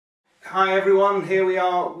Hi everyone, here we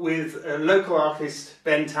are with local artist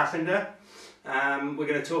Ben Taffinder. We're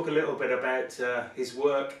going to talk a little bit about his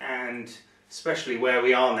work and especially where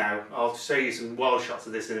we are now. I'll show you some wild shots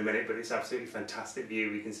of this in a minute, but it's absolutely fantastic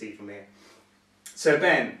view we can see from here. So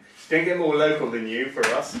Ben, don't get more local than you for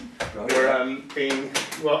us. Right. You're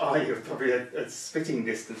what are you? Probably a spitting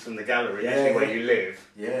distance from the gallery, actually, where you live.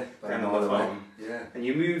 Yeah, down on the farm. Yeah. And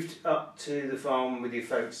you moved up to the farm with your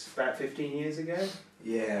folks about 15 years ago?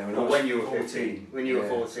 Yeah, when you were 14. When you were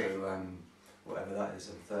 14. So, whatever that is,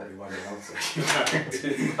 I'm 31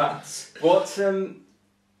 now, so What,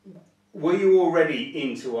 were you already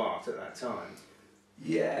into art at that time?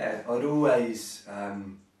 Yeah, I'd always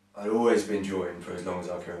been drawing for as long as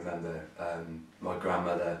I can remember. My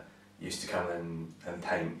grandmother used to come and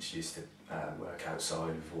paint. She used to work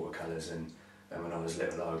outside with watercolours, and when I was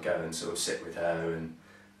little I would go and sort of sit with her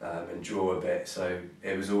and draw a bit, so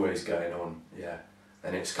it was always going on, yeah.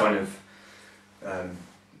 And it's kind of,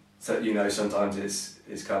 so you know, sometimes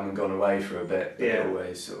it's come and gone away for a bit, but it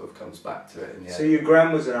always sort of comes back to it in the end. So your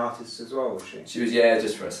gran was an artist as well, was she? She was, yeah,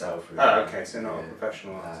 just for herself. Really. Oh, okay, so not a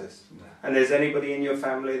professional artist. No. And there's anybody in your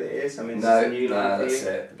family that is? I mean, no, it's a new line for that's you?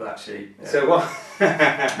 it, the black sheep. Yeah. So what,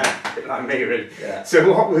 a bit like me really. Yeah.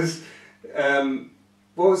 So was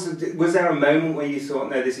there a moment where you thought,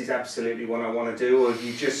 no, this is absolutely what I want to do, or have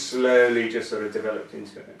you just slowly just sort of developed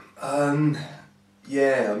into it?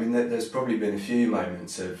 Yeah, I mean, there's probably been a few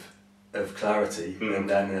moments of clarity, and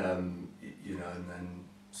then you know, and then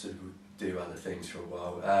sort of do other things for a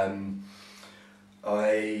while.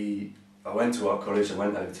 I went to art college. I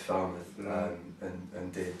went over to Falmouth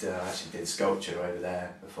and did sculpture over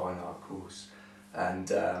there, a fine art course, and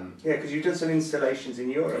yeah, because you've done some installations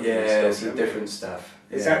in Europe. Yeah, some different stuff.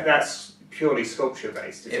 Is that's purely sculpture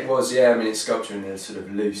based? It was, yeah. I mean, it's sculpture in a sort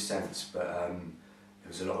of loose sense, but there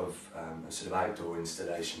was a lot of sort of outdoor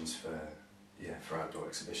installations for outdoor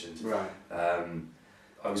exhibitions. Right.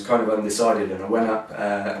 I was kind of undecided, and I went up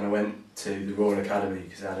and I went to the Royal Academy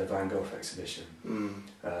because they had a Van Gogh exhibition, and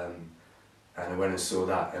I went and saw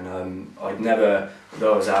that. And I'd never,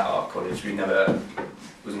 although I was at art college,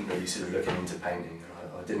 wasn't really sort of looking into painting.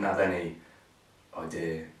 I didn't have any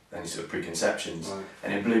idea, any sort of preconceptions,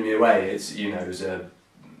 and it blew me away. It's, you know, it was a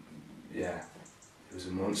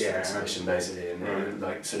monster exhibition basically, and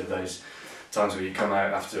like sort of those times where you come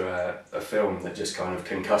out after a film that just kind of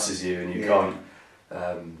concusses you, and you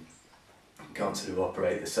can't sort of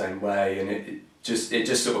operate the same way, and it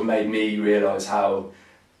just sort of made me realise how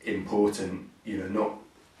important, you know,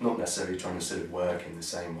 not necessarily trying to sort of work in the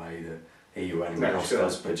same way that he or anyone else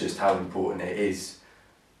does, but just how important it is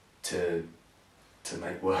to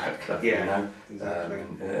make work, you know. Exactly.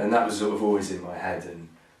 And that was sort of always in my head, and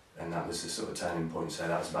that was the sort of turning point. So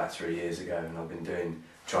that was about 3 years ago, and I've been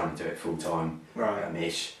trying to do it full time,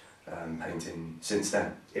 ish, painting since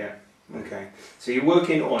then. Yeah. Okay. So you work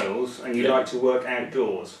in oils, and you like to work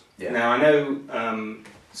outdoors. Yeah. Now I know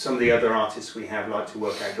some of the other artists we have like to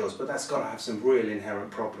work outdoors, but that's got to have some real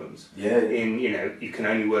inherent problems. Yeah. In, you know, you can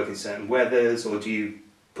only work in certain weathers, or do you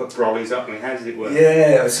put brollies up? I mean, how does it work?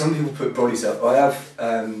 Yeah, some people put brollies up. I have.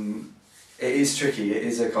 It is tricky. It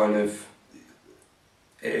is a kind of.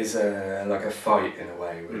 It is like a fight in a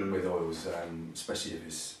way with oils, especially if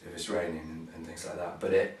it's raining and things like that.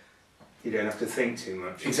 But you don't have to think too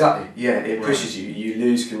much. Exactly. Yeah, it pushes you. You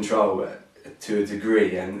lose control to a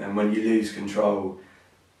degree, and when you lose control,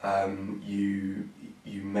 you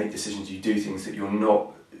make decisions. You do things that you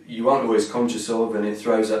aren't always conscious of, and it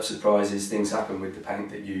throws up surprises. Things happen with the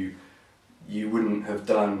paint that you wouldn't have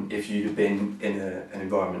done if you'd have been in an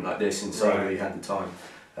environment like this inside where you had the time,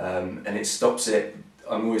 and it stops it.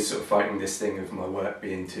 I'm always sort of fighting this thing of my work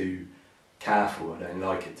being too careful. I don't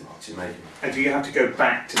like it too much. And do you have to go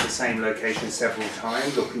back to the same location several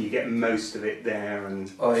times, or can you get most of it there and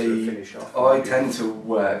sort of finish off? I tend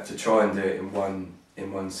to try and do it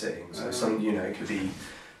in one sitting. So some, you know, it could be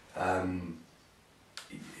anything.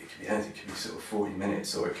 It could be sort of 40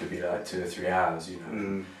 minutes, or it could be like 2 or 3 hours, you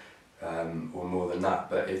know, or more than that.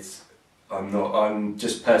 But I'm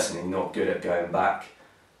just personally not good at going back.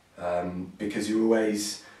 Because you're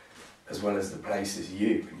always, as well as the place is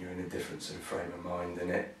you, and you're in a different sort of frame of mind,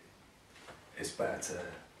 and it's better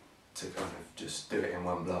to kind of just do it in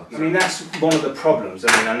one block. I mean, that's one of the problems.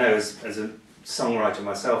 I mean, I know as a songwriter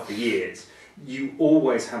myself for years, you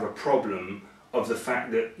always have a problem of the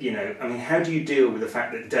fact that, you know, I mean, how do you deal with the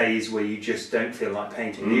fact that days where you just don't feel like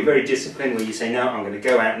painting? Are you very disciplined where you say, no, I'm going to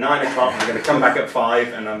go out 9 o'clock, I'm going to come back at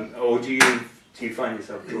 5, or do you find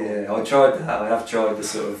yourself drawn? Yeah, I tried that. I have tried the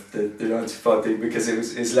sort of the 9 to 5 thing, because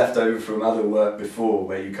it's left over from other work before,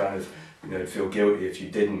 where you kind of, you know, feel guilty if you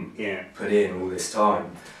didn't put in all this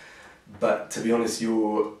time. But to be honest,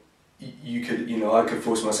 you could, you know, I could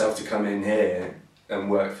force myself to come in here and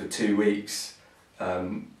work for 2 weeks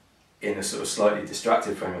in a sort of slightly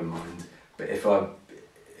distracted frame of mind. But if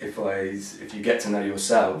you get to know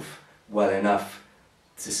yourself well enough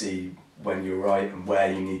to see when you're right and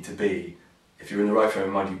where you need to be, if you're in the right frame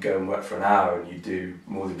of mind, you go and work for an hour and you do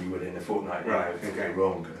more than you would in a fortnight. Right. If you're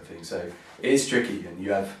wrong, kind of thing. So it is tricky, and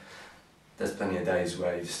there's plenty of days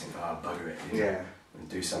where you just think, oh, bugger it, you know, and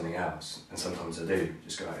do something else. And sometimes I do,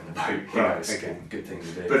 just go out in the boat. You know, it's a good thing to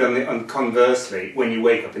do. But conversely, when you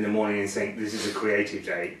wake up in the morning and think, this is a creative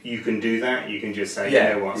day, you can do that. You can just say, you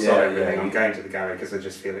know what, sorry everything, I'm going to the gallery because I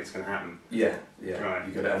just feel it's going to happen. Yeah. Right.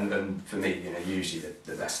 You got to, and for me, you know, usually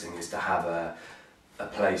the best thing is to have a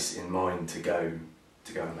place in mind to go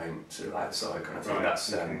and paint sort of outside kind of thing. Right. That's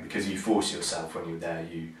because you force yourself when you're there.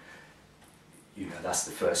 You know, that's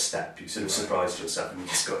the first step. You sort of surprise yourself and you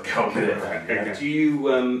just got to get on with it. Right. Okay. Do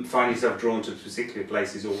you find yourself drawn to particular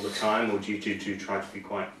places all the time, or do you try to be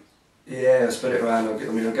quite... Yeah, I spread it around.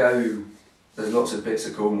 I go, there's lots of bits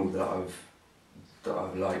of Cornwall that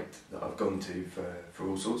I've liked, that I've gone to for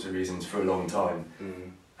all sorts of reasons for a long time.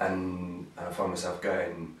 And I find myself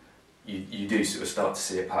going, you do sort of start to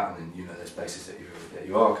see a pattern, and you know, there's places that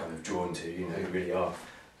you are kind of drawn to, you know, you really are.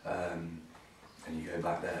 And you go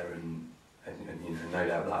back there and you know, no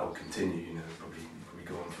doubt that will continue, you know, probably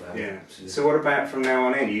go on forever. Yeah. So what about from now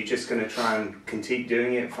on in? Are you just going to try and continue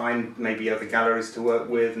doing it, find maybe other galleries to work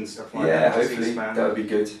with and stuff like that? Yeah, hopefully that would be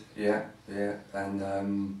good. Yeah, and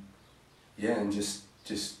and just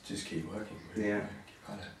keep working. Really. Yeah. Keep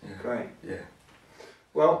at it. Yeah. Great. Yeah.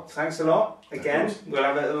 Well, thanks a lot. Again, we'll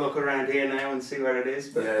have a look around here now and see where it is.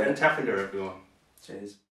 But and Taffinder, everyone. Cheers.